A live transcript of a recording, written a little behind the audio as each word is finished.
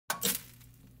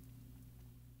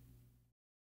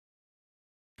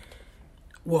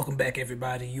Welcome back,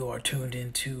 everybody. You are tuned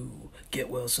into Get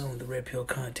Well Soon, the Red Pill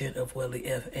content of Welly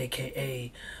F,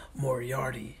 aka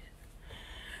Moriarty.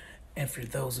 And for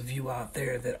those of you out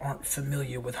there that aren't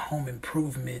familiar with home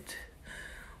improvement,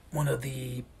 one of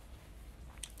the,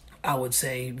 I would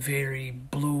say, very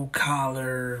blue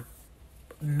collar,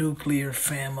 nuclear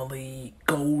family,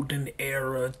 golden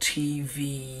era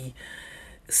TV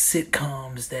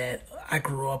sitcoms that I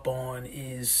grew up on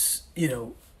is,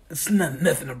 it's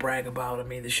nothing to brag about. I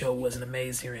mean, the show wasn't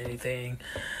amazing or anything.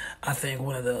 I think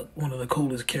one of the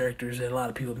coolest characters that a lot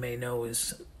of people may know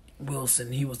is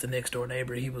Wilson. He was the next door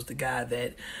neighbor. He was the guy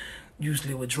that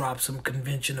usually would drop some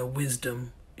conventional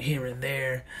wisdom here and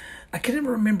there. I can't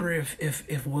even remember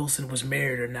if Wilson was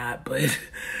married or not, but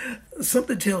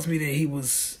something tells me that he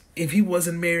was. If he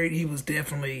wasn't married, he was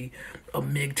definitely a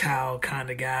MGTOW kind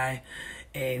of guy,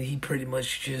 and he pretty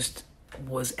much just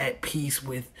was at peace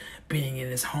with being in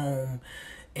his home.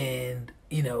 And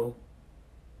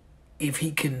if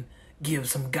he can give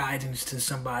some guidance to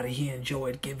somebody, he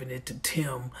enjoyed giving it to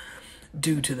Tim,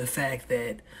 due to the fact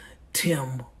that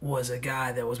Tim was a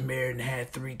guy that was married and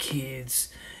had 3 kids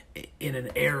in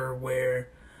an era where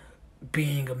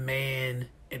being a man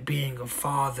and being a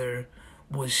father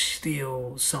was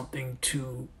still something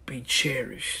to be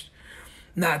cherished.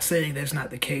 Not saying that's not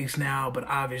the case now, but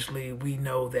obviously we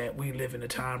know that we live in a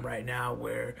time right now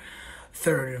where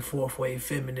third and fourth wave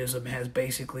feminism has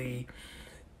basically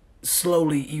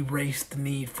slowly erased the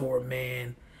need for a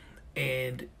man.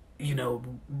 And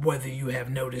whether you have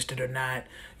noticed it or not,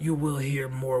 you will hear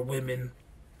more women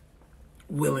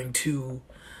willing to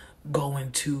go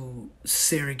into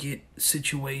surrogate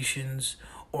situations,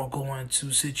 or go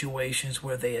into situations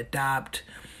where they adopt,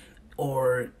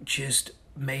 or just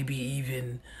maybe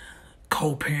even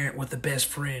co-parent with a best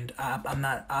friend.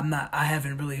 I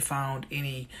haven't really found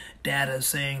any data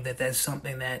saying that that's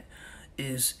something that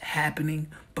is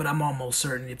happening, but I'm almost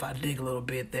certain if I dig a little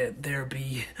bit that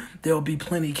there'll be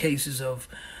plenty cases of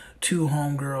 2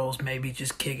 homegirls maybe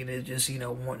just kicking it, just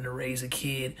wanting to raise a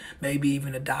kid, maybe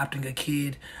even adopting a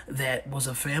kid that was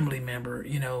a family member.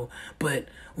 But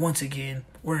once again,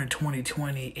 we're in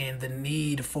 2020, and the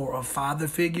need for a father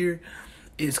figure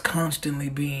is constantly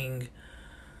being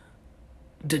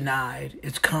denied.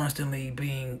 It's constantly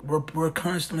being we're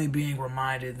constantly being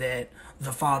reminded that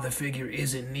the father figure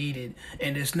isn't needed,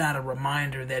 and it's not a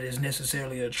reminder that is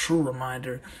necessarily a true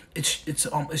reminder. It's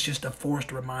just a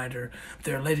forced reminder.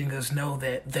 They're letting us know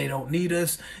that they don't need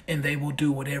us, and they will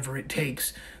do whatever it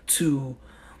takes to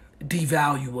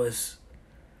devalue us.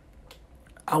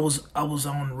 I was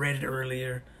on Reddit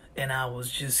earlier, and I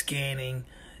was just scanning,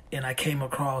 and I came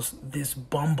across this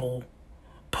Bumble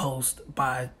post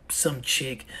by some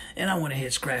chick, and I went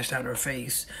ahead, scratched out her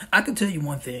face. I can tell you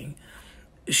one thing.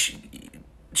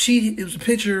 It was a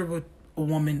picture of a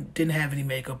woman, didn't have any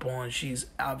makeup on. She's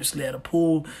obviously at a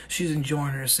pool. She's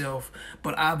enjoying herself,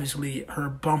 but obviously her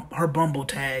Bumble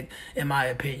tag, in my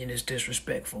opinion, is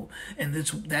disrespectful. And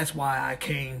that's why I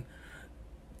came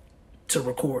to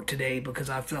record today, because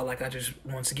I felt like I just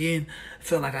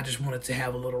wanted to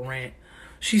have a little rant.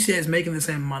 She says making the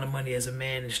same amount of money as a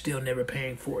man and still never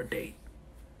paying for a date.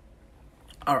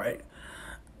 All right.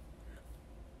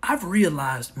 I've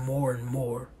realized more and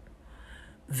more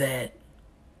that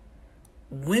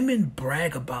women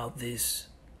brag about this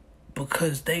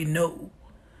because they know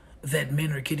that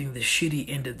men are getting the shitty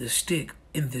end of the stick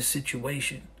in this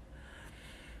situation.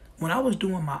 When I was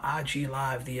doing my IG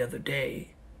live the other day,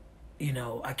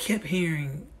 I kept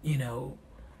hearing,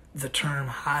 the term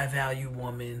high value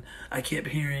woman. I kept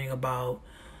hearing about,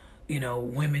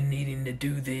 women needing to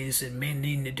do this and men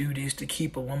needing to do this to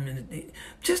keep a woman.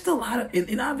 Just a lot of,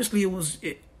 and obviously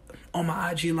on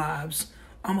my IG lives,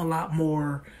 I'm a lot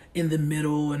more in the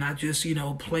middle, and I just,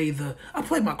 I play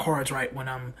my cards right when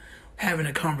I'm having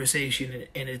a conversation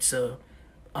and it's a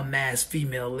mass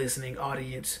female listening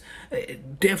audience.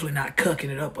 Definitely not cucking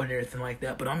it up or anything like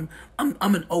that, but I'm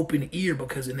an open ear,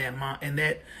 because in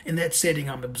that setting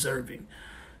I'm observing.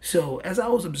 So as I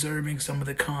was observing some of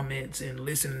the comments and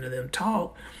listening to them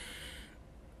talk,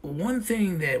 one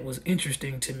thing that was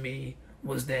interesting to me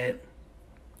was that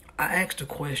I asked a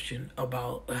question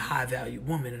about a high value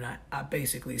woman, and I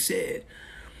basically said,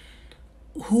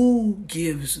 who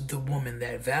gives the woman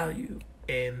that value?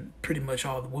 And pretty much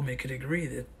all the women could agree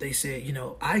that they said,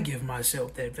 I give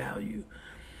myself that value.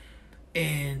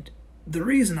 And the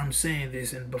reason I'm saying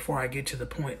this, and before I get to the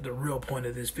real point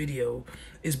of this video,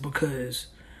 is because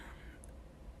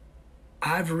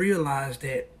I've realized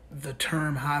that the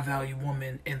term high value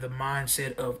woman and the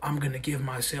mindset of I'm going to give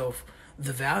myself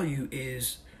the value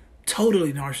is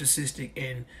totally narcissistic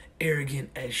and arrogant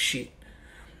as shit.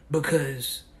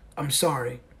 Because, I'm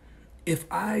sorry, if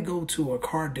I go to a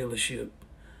car dealership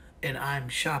and I'm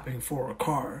shopping for a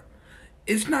car,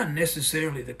 it's not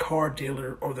necessarily the car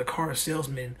dealer or the car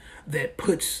salesman that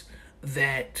puts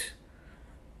that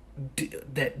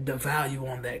the value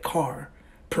on that car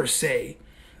per se.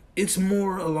 It's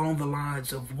more along the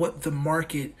lines of what the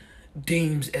market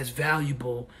deems as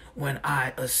valuable when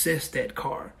I assess that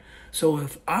car. So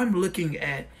if I'm looking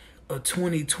at a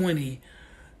 2020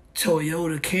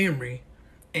 Toyota Camry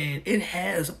and it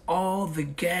has all the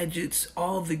gadgets,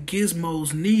 all the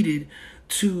gizmos needed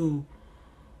to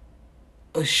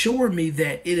assure me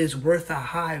that it is worth a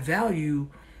high value,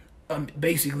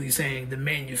 basically saying the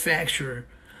manufacturer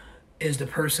is the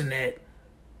person that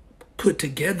put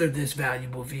together this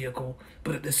valuable vehicle,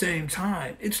 but at the same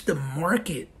time, it's the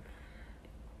market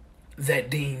that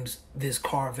deems this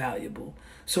car valuable.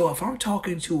 So if I'm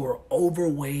talking to an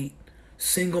overweight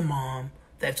single mom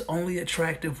that's only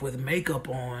attractive with makeup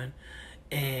on,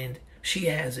 and she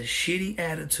has a shitty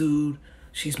attitude,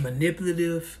 she's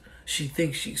manipulative, she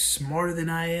thinks she's smarter than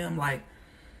I am, like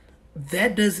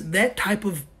that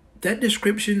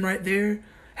description right there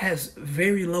has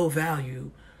very low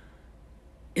value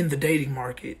in the dating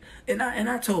market. And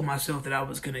I told myself that I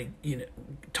was gonna,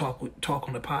 talk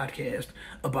on the podcast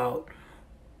about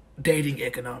dating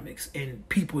economics and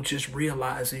people just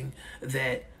realizing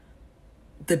that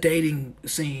the dating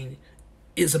scene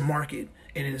is a market,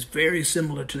 and it is very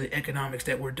similar to the economics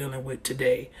that we're dealing with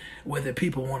today, whether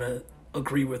people want to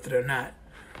agree with it or not.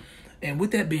 And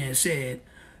with that being said,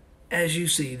 as you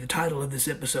see, the title of this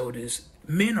episode is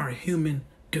Men Are Human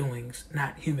Doings,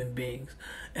 Not Human Beings.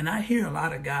 And I hear a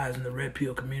lot of guys in the Red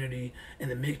Pill community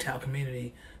and the MGTOW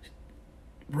community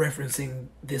referencing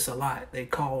this a lot. They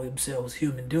call themselves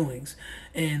human doings.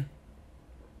 And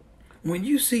when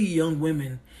you see young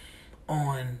women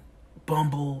on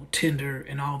Bumble, Tinder,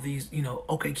 and all these,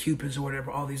 OkCupids or whatever,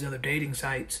 all these other dating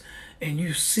sites, and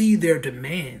you see their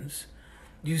demands,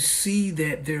 you see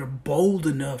that they're bold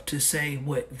enough to say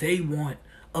what they want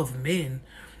of men,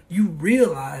 you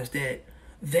realize that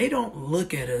they don't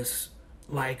look at us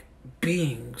like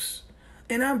beings.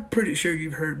 And I'm pretty sure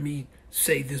you've heard me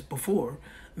say this before.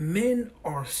 Men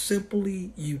are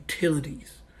simply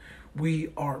utilities.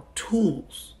 We are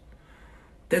tools.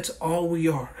 That's all we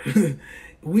are.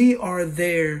 We are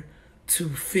there to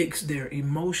fix their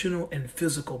emotional and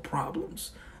physical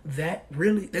problems. That's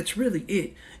really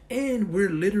it. And we're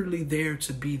literally there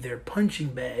to be their punching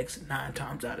bags 9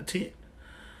 times out of 10.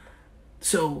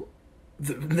 So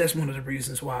that's one of the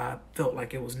reasons why I felt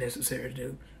like it was necessary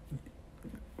to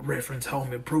reference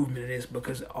home improvement in this,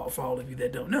 because for all of you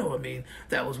that don't know,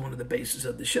 that was one of the bases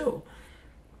of the show.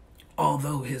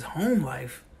 Although his home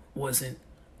life wasn't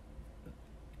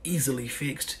easily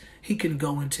fixed, he can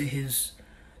go into his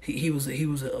he was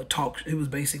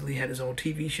basically had his own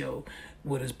TV show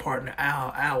with his partner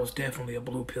Al. Al was definitely a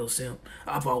blue pill simp.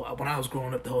 When I was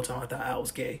growing up, the whole time I thought Al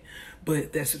was gay,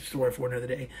 but that's a story for another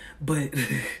day. But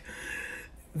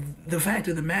the fact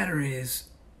of the matter is,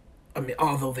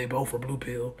 although they both were blue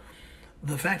pill,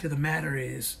 the fact of the matter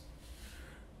is,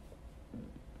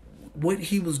 what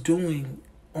he was doing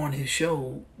on his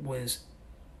show was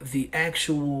the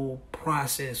actual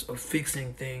process of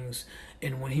fixing things.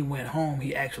 And when he went home,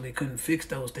 he actually couldn't fix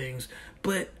those things.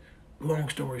 But long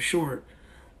story short,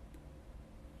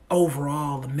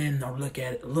 overall, the men are looked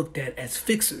at as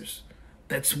fixers.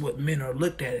 That's what men are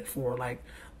looked at it for. Like,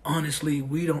 honestly,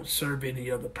 we don't serve any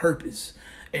other purpose.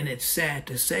 And it's sad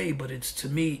to say, but to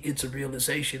me, it's a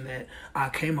realization that I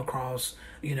came across,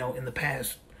 in the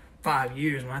past 5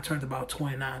 years. When I turned about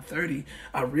 29, 30,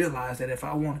 I realized that if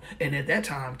I want, and at that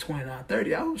time, 29,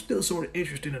 30, I was still sort of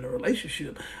interested in a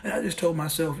relationship. And I just told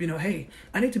myself, hey,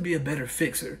 I need to be a better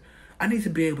fixer. I need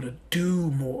to be able to do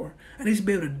more. I need to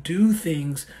be able to do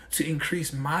things to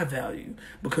increase my value.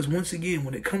 Because once again,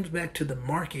 when it comes back to the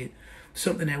market,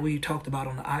 something that we talked about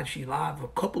on the IG Live a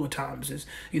couple of times is,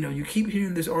 you keep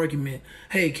hearing this argument,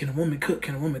 hey, can a woman cook?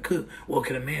 Can a woman cook? Well,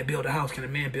 can a man build a house? Can a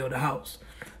man build a house?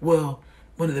 Well,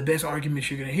 one of the best arguments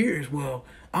you're going to hear is, well,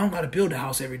 I don't got to build a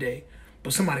house every day,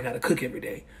 but somebody got to cook every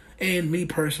day. And me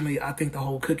personally, I think the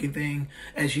whole cooking thing,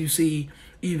 as you see,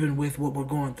 even with what we're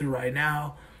going through right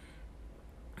now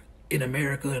in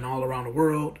America and all around the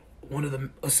world, one of the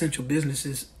essential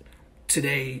businesses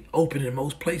today open in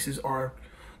most places are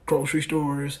grocery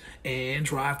stores and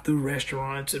drive-through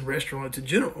restaurants and restaurants in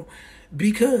general.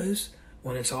 Because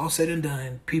when it's all said and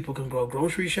done, people can go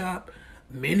grocery shop,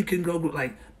 men can go,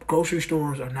 grocery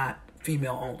stores are not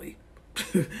female only.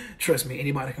 Trust me,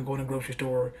 anybody can go in a grocery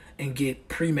store and get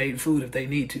pre-made food if they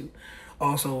need to.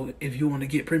 Also, if you want to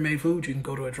get pre-made food, you can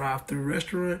go to a drive-through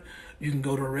restaurant. You can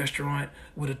go to a restaurant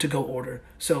with a to-go order.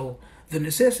 So the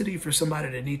necessity for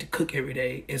somebody to need to cook every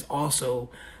day is also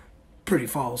pretty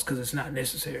false because it's not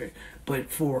necessary.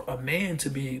 But for a man to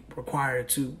be required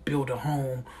to build a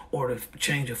home or to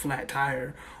change a flat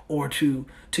tire or to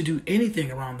do anything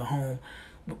around the home,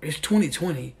 it's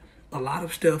 2020. A lot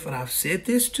of stuff, and I've said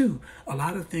this too, a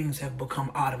lot of things have become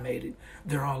automated.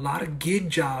 There are a lot of gig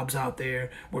jobs out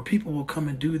there where people will come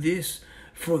and do this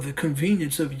for the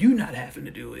convenience of you not having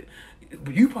to do it.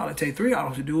 You probably take 3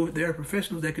 hours to do it. There are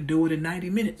professionals that could do it in 90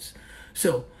 minutes.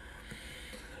 So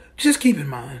just keep in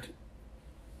mind,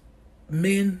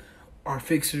 men are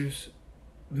fixers.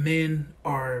 Men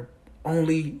are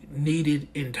only needed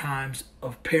in times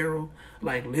of peril.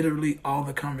 Like literally all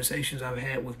the conversations I've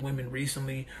had with women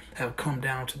recently have come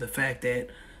down to the fact that,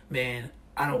 man,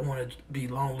 I don't want to be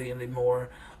lonely anymore.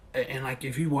 And like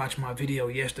if you watch my video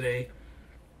yesterday,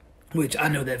 which I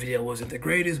know that video wasn't the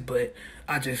greatest, but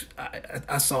I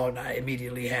saw it and I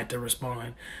immediately had to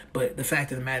respond. But the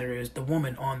fact of the matter is, the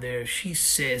woman on there, she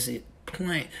says it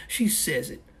plain. She says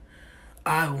it.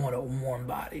 I want a warm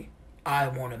body. I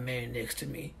want a man next to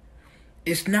me.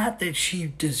 It's not that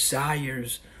she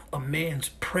desires a man's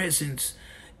presence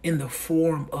in the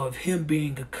form of him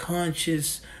being a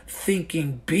conscious,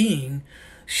 thinking being.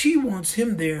 She wants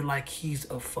him there like he's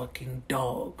a fucking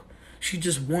dog. She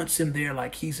just wants him there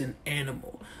like he's an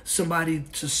animal. Somebody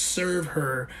to serve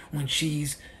her when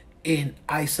she's in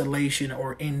isolation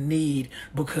or in need,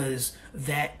 because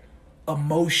that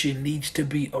emotion needs to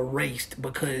be erased.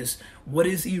 Because what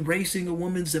is erasing a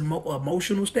woman's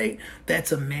emotional state?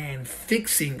 That's a man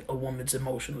fixing a woman's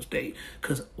emotional state.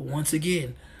 Because once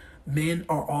again, men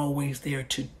are always there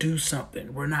to do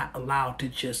something. We're not allowed to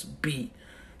just be.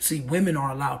 See, women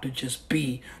are allowed to just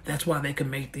be. That's why they can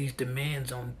make these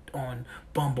demands on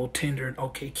Bumble, Tinder, and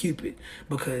OkCupid.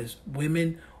 Because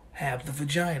women have the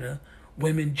vagina.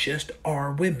 Women just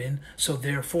are women. So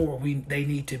therefore, they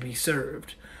need to be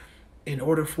served. In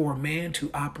order for a man to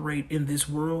operate in this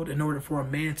world, in order for a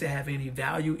man to have any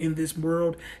value in this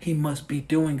world, he must be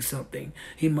doing something.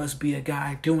 He must be a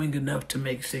guy doing enough to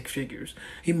make 6 figures.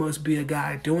 He must be a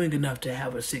guy doing enough to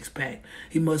have a 6-pack.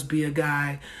 He must be a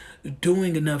guy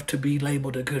doing enough to be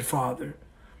labeled a good father,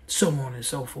 so on and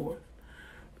so forth.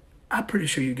 I'm pretty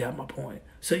sure you got my point.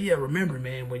 So yeah, remember,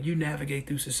 man, when you navigate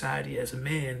through society as a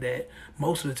man, that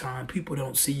most of the time people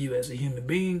don't see you as a human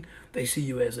being, they see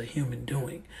you as a human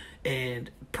doing. And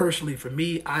personally for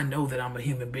me, I know that I'm a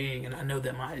human being and I know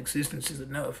that my existence is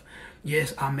enough.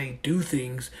 Yes, I may do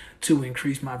things to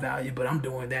increase my value, but I'm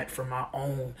doing that for my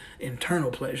own internal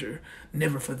pleasure,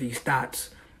 never for these thoughts,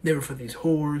 never for these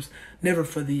whores, never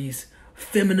for these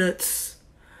feminates.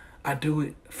 I do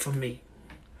it for me.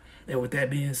 And with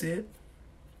that being said,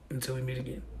 until we meet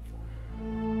again.